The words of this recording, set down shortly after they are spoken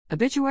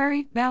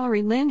Obituary,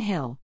 Valerie Lynn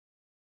Hill.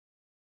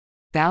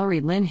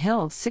 Valerie Lynn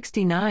Hill,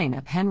 69,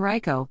 of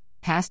Henrico,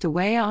 passed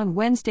away on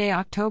Wednesday,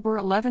 October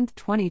 11,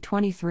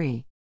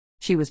 2023.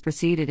 She was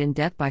preceded in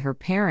death by her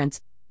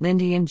parents,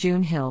 Lindy and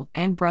June Hill,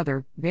 and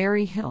brother,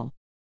 Barry Hill.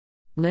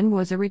 Lynn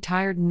was a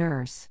retired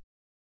nurse.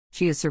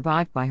 She is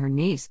survived by her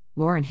niece,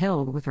 Lauren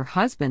Hill, with her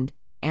husband,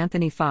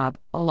 Anthony Fobb,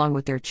 along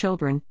with their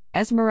children,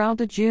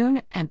 Esmeralda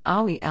June and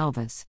Ali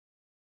Elvis.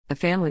 The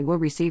family will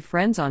receive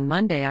friends on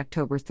Monday,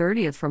 October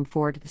 30th from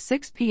 4 to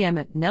 6 p.m.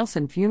 at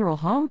Nelson Funeral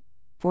Home,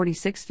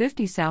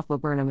 4650 South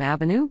Laburnum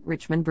Avenue,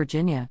 Richmond,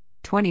 Virginia,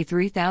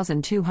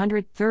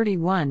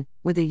 23231,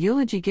 with a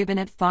eulogy given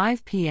at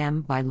 5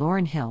 p.m. by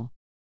Lauren Hill.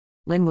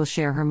 Lynn will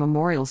share her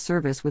memorial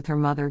service with her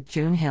mother,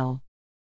 June Hill.